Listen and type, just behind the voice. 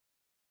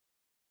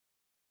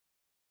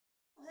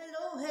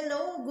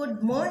Hello,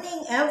 good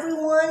morning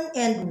everyone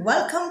and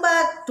welcome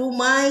back to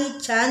my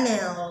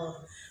channel.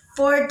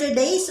 For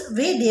today's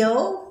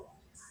video,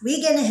 we're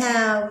gonna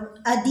have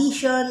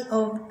addition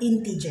of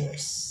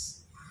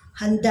integers.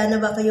 Handa na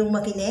ba kayong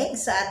makinig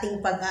sa ating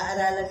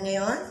pag-aaralan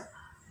ngayon?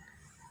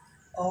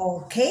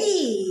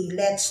 Okay,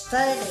 let's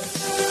start it.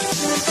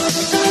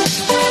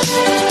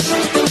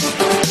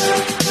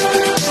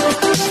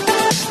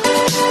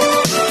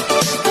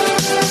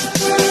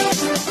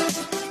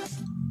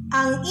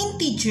 Ang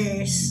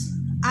integers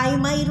ay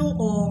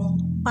mayroong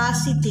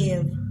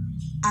positive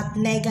at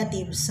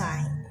negative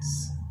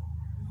signs.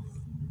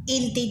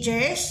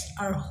 Integers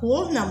are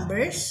whole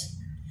numbers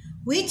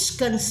which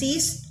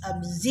consist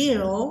of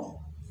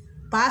 0,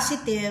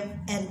 positive,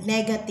 and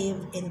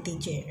negative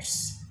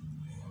integers.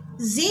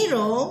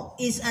 0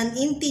 is an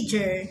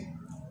integer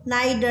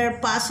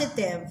neither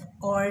positive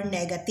or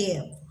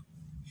negative.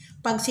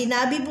 Pag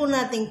sinabi po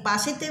nating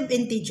positive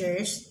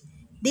integers,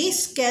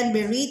 this can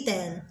be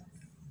written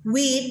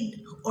with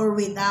or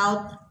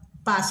without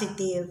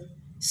positive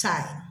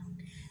sign.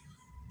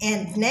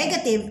 And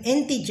negative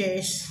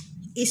integers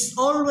is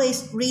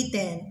always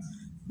written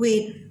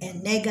with a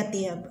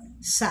negative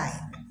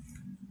sign.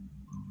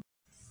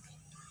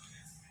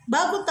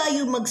 Bago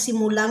tayo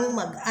magsimulang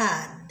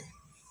mag-add,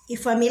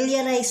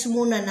 i-familiarize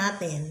muna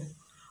natin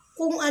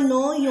kung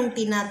ano yung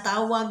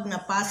tinatawag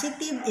na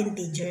positive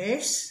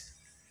integers,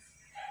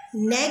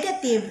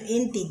 negative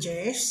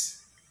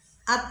integers,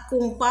 at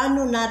kung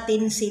paano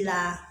natin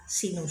sila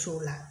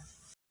sinusulat.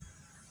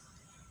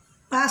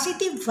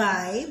 Positive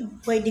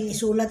 5, pwedeng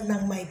isulat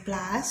ng may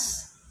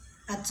plus,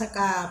 at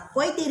saka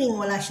pwede ring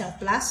wala siyang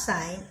plus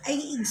sign,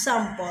 ay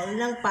example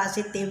ng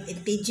positive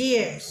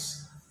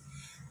integers.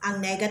 Ang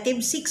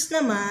negative 6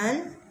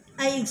 naman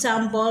ay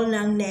example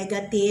ng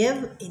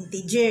negative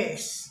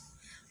integers.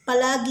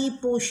 Palagi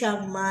po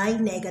siyang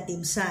may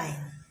negative sign.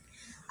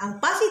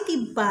 Ang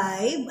positive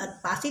 5 at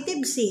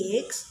positive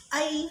 6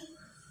 ay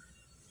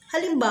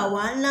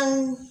halimbawa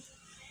ng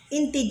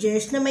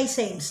integers na may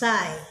same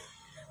sign.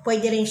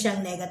 Pwede rin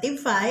siyang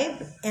negative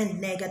 5 and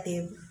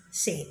negative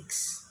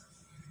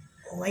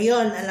 6.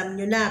 Ngayon, alam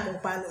nyo na kung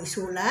paano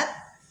isulat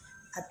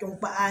at kung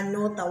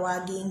paano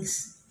tawaging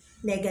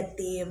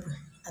negative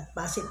at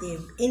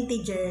positive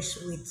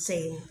integers with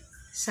same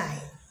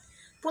sign.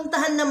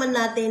 Puntahan naman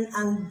natin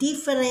ang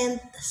different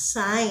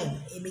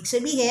sign. Ibig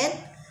sabihin,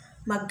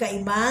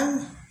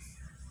 magkaibang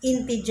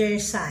integer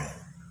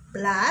sign.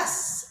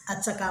 Plus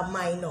at saka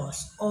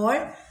minus or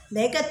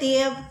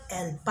negative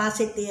and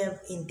positive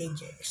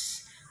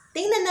integers.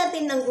 Tingnan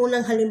natin ang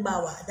unang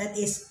halimbawa, that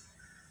is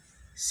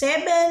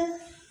 7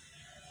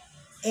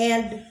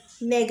 and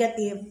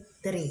negative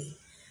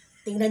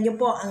 3. Tingnan nyo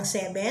po ang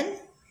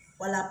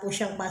 7, wala po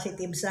siyang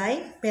positive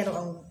sign, pero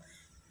ang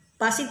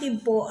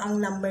positive po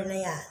ang number na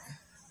yan.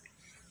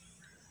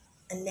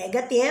 Ang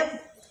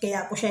negative,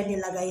 kaya ko siya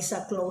nilagay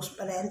sa close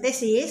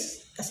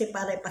parenthesis kasi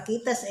para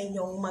ipakita sa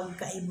inyong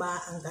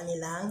magkaiba ang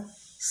kanilang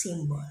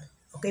symbol.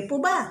 Okay po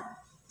ba?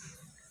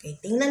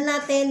 Okay, tingnan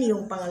natin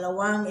yung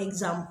pangalawang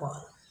example.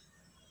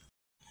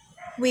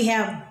 We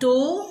have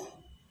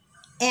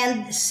 2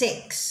 and 6.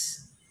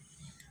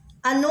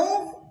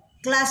 Anong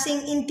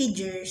klaseng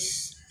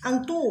integers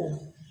ang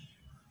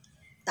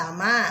 2?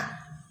 Tama.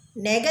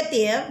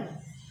 Negative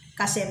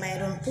kasi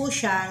mayroon po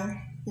siyang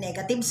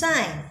negative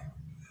sign.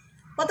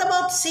 What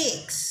about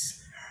 6?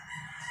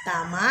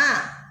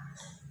 Tama.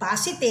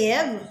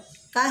 Positive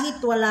kahit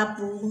wala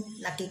pong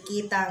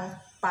nakikitang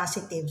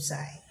positive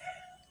sign.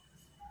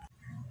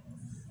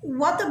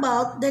 What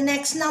about the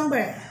next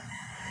number?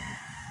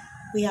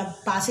 We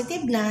have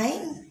positive 9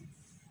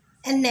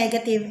 and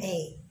negative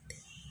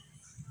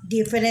 8.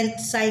 Different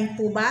sign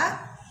po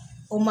ba?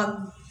 O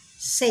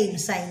mag-same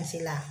sign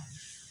sila?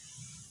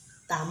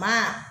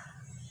 Tama.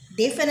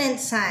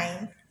 Different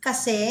sign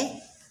kasi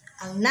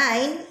ang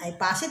 9 ay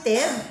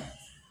positive,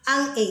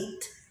 ang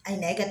 8 ay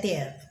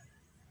negative.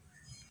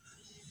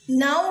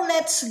 Now,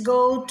 let's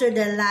go to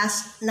the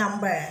last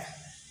number.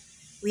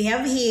 We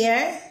have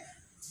here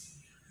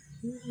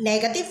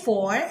negative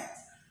 4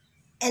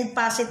 and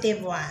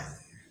positive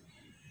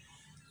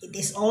 1. It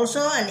is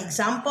also an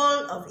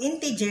example of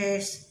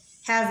integers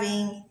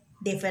having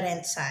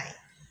different sign.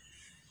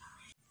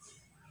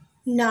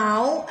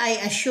 Now, I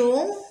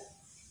assume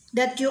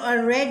that you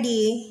are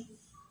ready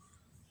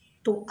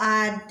to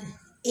add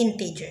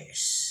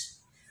integers.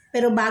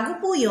 Pero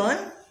bago po yon,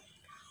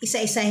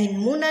 isa-isahin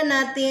muna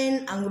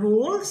natin ang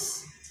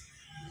rules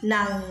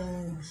ng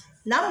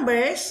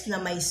numbers na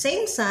may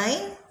same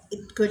sign.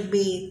 It could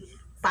be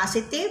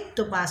positive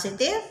to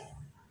positive,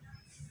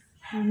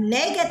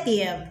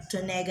 negative to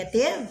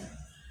negative,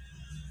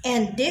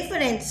 and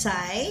different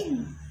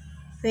sign,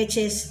 which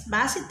is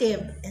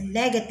positive and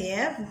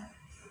negative,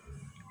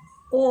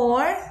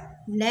 or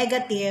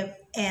negative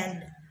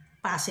and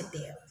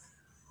positive.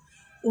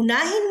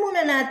 Unahin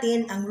muna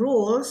natin ang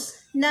rules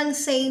ng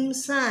same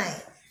sign.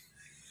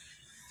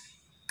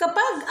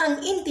 Kapag ang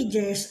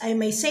integers ay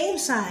may same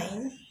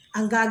sign,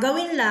 ang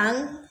gagawin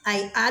lang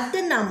ay add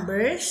the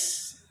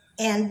numbers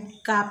and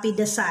copy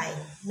the sign.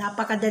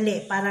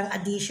 Napakadali, parang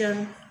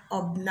addition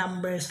of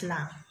numbers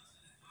lang.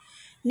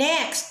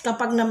 Next,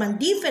 kapag naman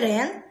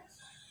different,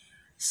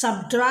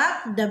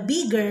 subtract the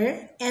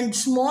bigger and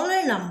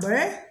smaller number,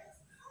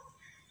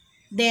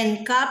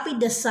 then copy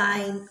the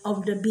sign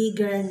of the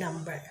bigger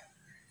number.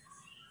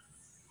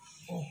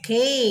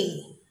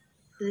 Okay,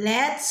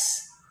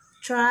 let's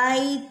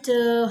try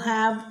to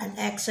have an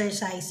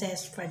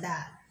exercises for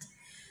that.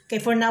 Okay,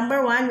 for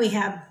number 1, we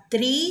have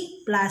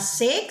 3 plus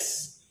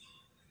 6,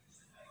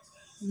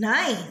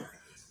 9.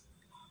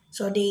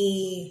 So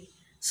the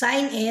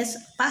sign is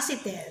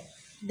positive.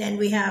 Then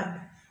we have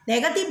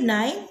negative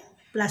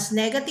 9 plus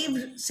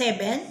negative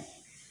 7.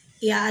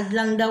 I-add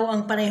lang daw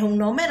ang parehong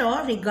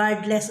numero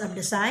regardless of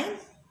the sign.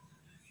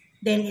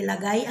 Then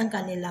ilagay ang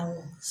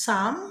kanilang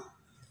sum.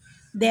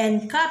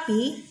 Then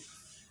copy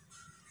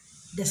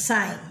the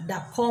sign,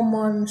 the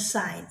common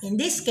sign. In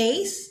this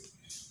case,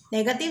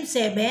 negative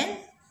 7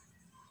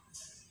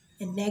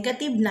 and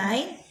negative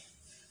 9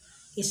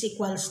 is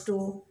equals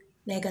to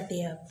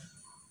negative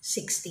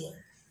 16.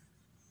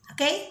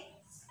 Okay?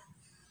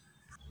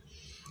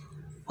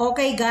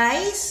 Okay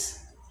guys,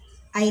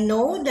 I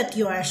know that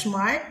you are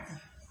smart.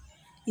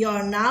 You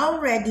are now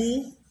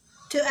ready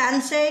to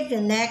answer the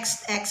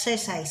next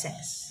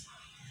exercises.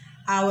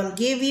 I will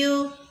give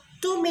you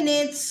 2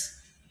 minutes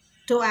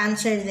to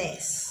answer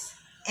this.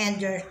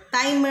 And your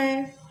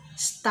timer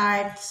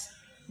starts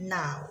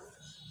now.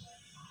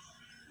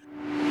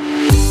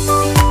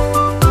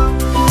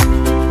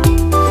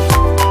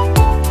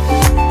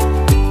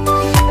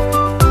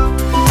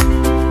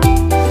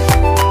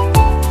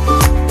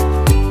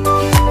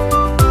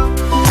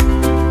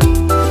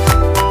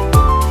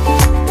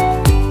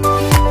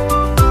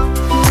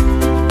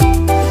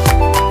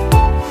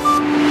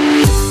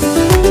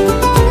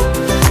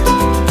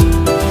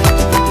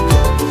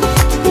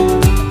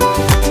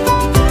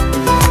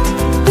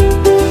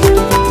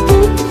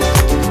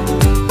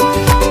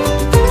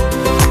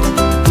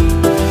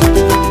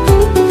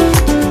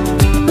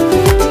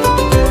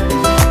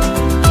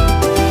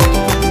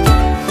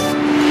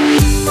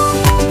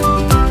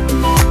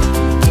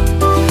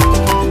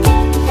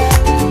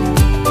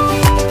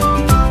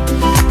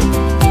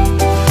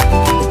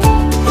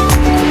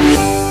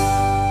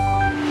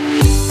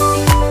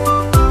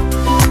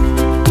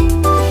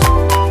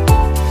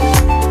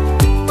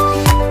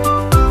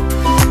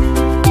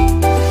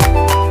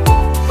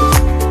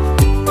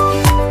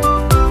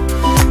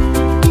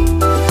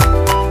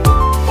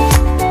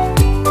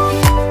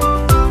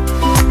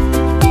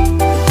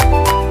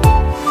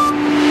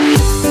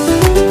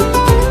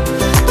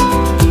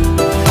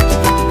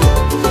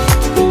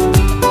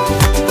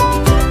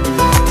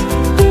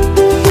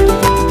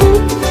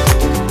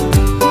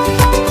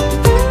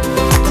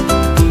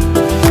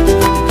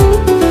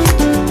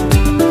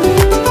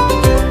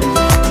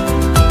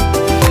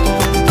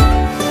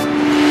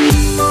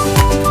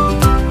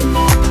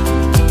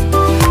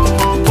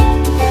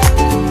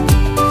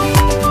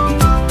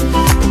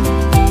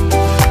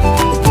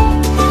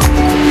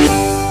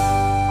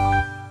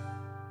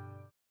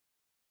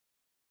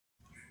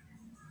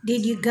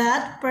 Did you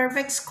get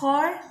perfect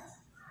score?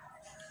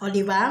 O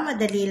diba,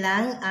 madali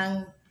lang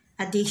ang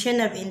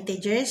addition of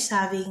integers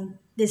having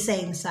the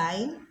same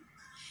sign.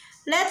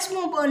 Let's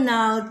move on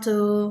now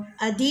to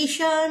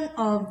addition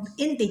of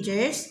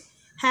integers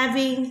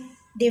having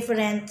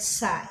different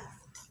sign.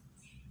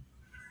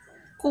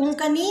 Kung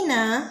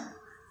kanina,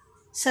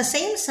 sa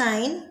same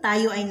sign,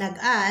 tayo ay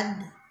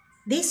nag-add,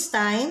 this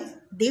time,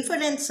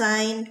 different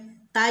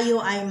sign,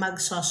 tayo ay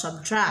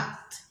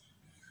magso-subtract.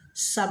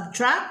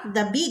 Subtract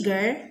the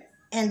bigger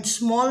and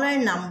smaller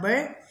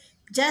number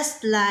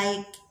just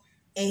like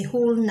a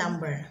whole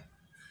number.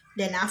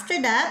 Then after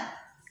that,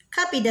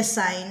 copy the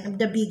sign of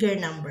the bigger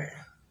number.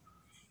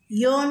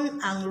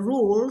 Yun ang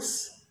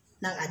rules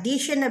ng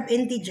addition of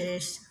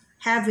integers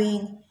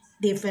having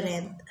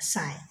different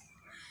sign.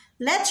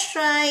 Let's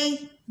try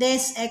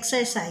these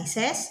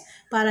exercises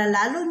para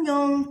lalo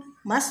nyong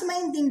mas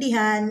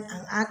maintindihan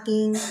ang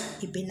aking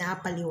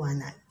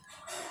ipinapaliwanag.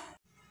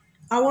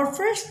 Our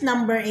first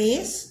number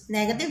is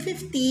negative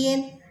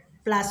 15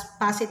 plus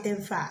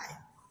positive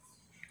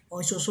 5.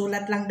 O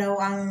susulat lang daw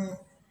ang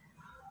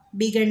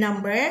bigger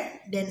number,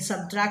 then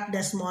subtract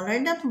the smaller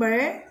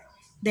number,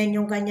 then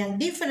yung kanyang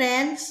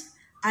difference,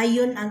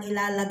 ayun ang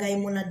ilalagay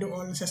mo na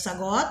doon sa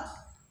sagot,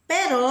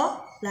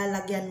 pero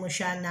lalagyan mo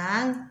siya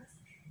ng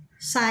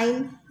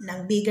sign ng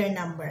bigger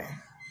number.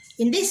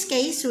 In this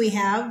case, we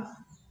have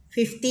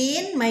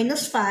 15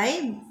 minus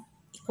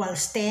 5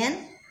 equals 10.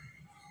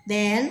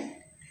 Then,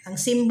 ang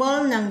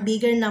symbol ng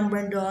bigger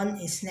number doon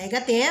is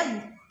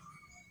negative.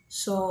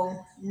 So,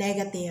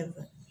 negative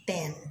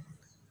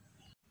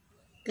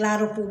 10.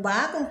 Klaro po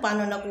ba kung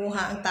paano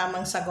nakuha ang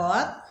tamang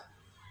sagot?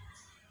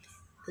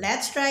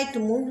 Let's try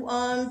to move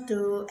on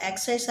to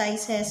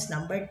exercises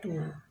number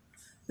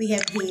 2. We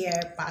have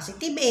here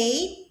positive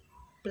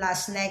 8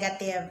 plus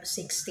negative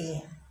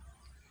 16.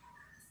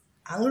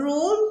 Ang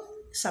rule,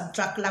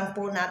 subtract lang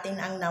po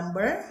natin ang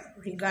number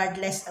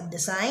regardless of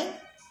the sign.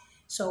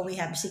 So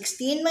we have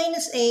 16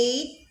 minus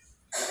 8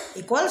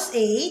 equals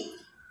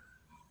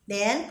 8.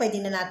 Then, pwede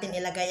na natin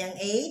ilagay ang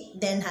 8.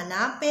 Then,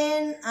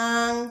 hanapin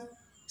ang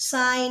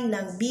sign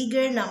ng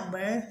bigger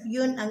number.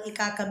 Yun ang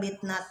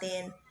ikakabit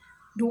natin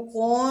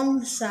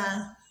doon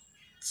sa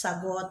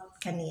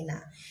sagot kanina.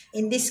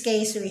 In this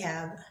case, we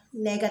have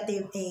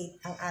negative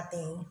 8 ang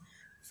ating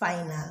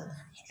final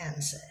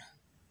answer.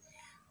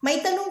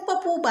 May tanong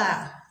pa po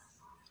ba?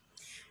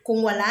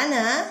 Kung wala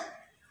na,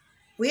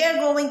 we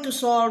are going to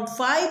solve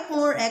 5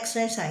 more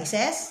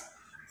exercises.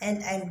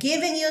 And I'm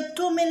giving you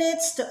 2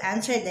 minutes to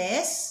answer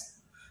this.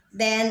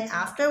 Then,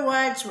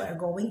 afterwards, we're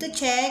going to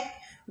check.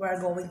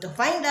 We're going to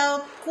find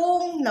out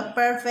kung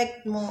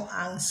na-perfect mo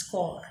ang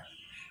score.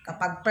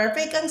 Kapag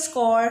perfect ang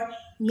score,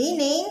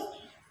 meaning,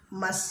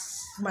 mas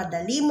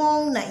madali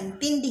mong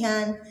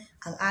naintindihan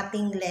ang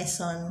ating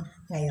lesson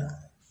ngayon.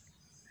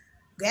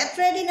 Get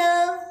ready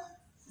now.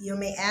 You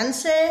may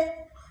answer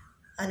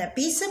on a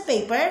piece of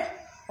paper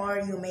or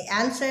you may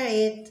answer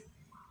it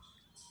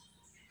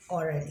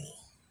orally.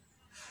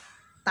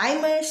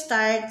 Timer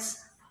starts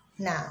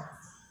now.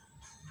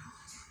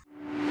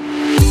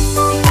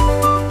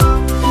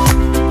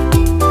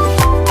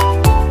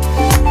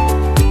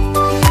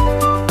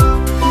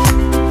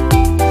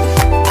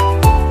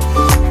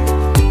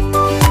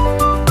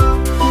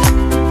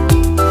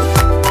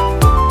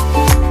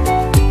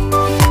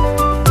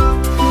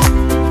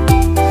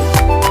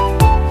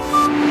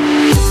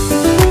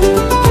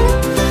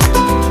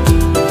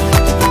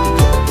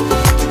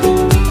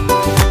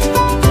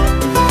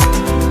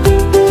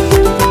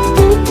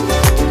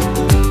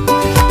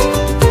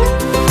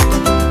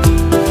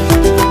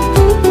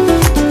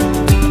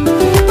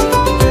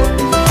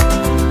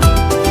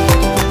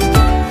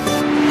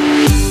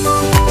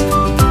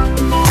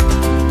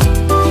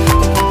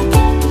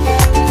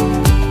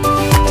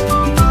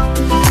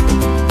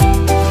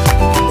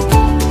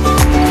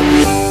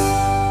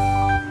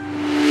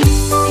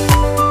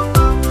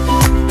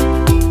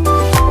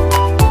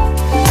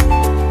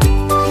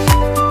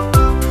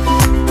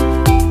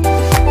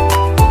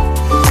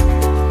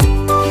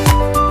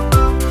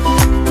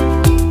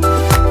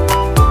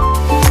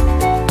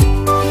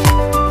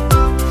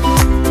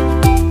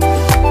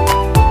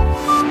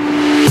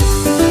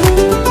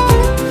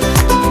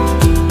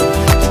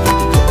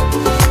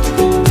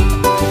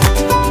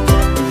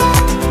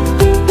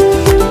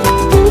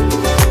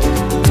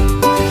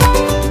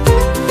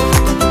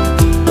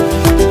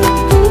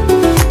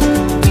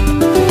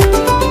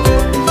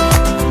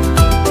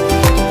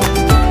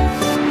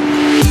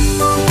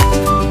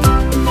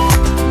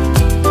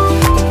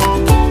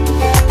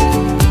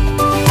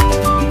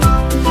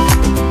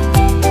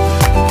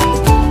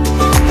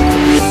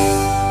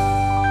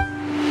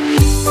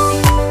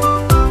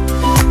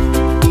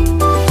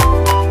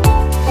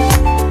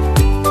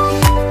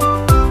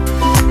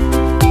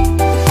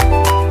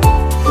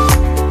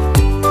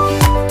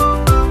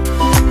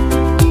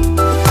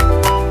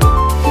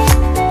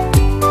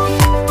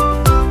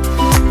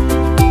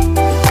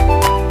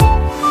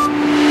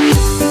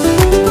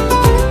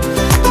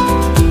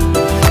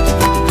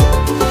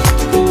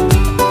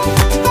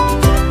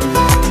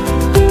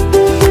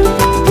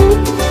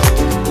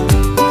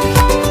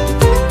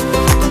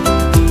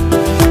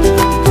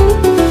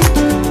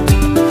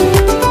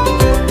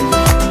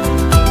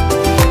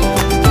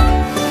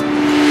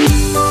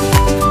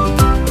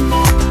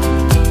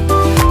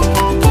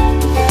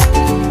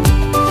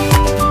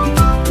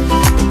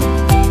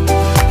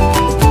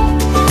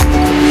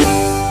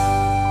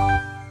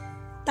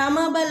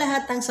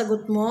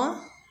 Sagot mo?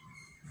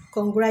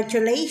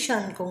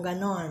 Congratulations kung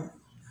ganon.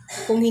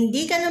 Kung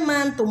hindi ka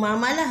naman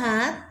tumama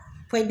lahat,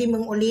 pwede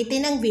mong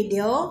ulitin ang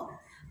video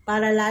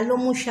para lalo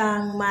mo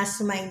siyang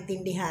mas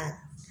maintindihan.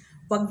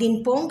 Huwag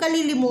din pong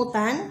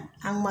kalilimutan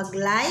ang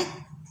mag-like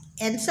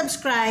and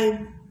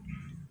subscribe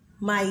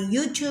my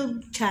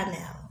YouTube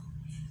channel.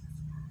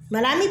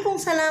 Marami pong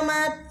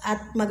salamat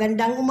at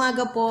magandang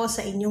umaga po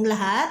sa inyong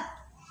lahat.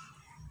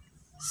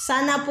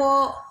 Sana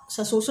po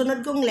sa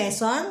susunod kong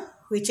lesson,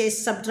 which is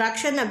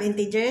subtraction of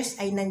integers,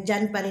 ay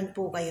nandyan pa rin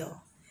po kayo.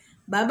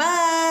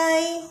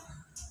 Bye-bye!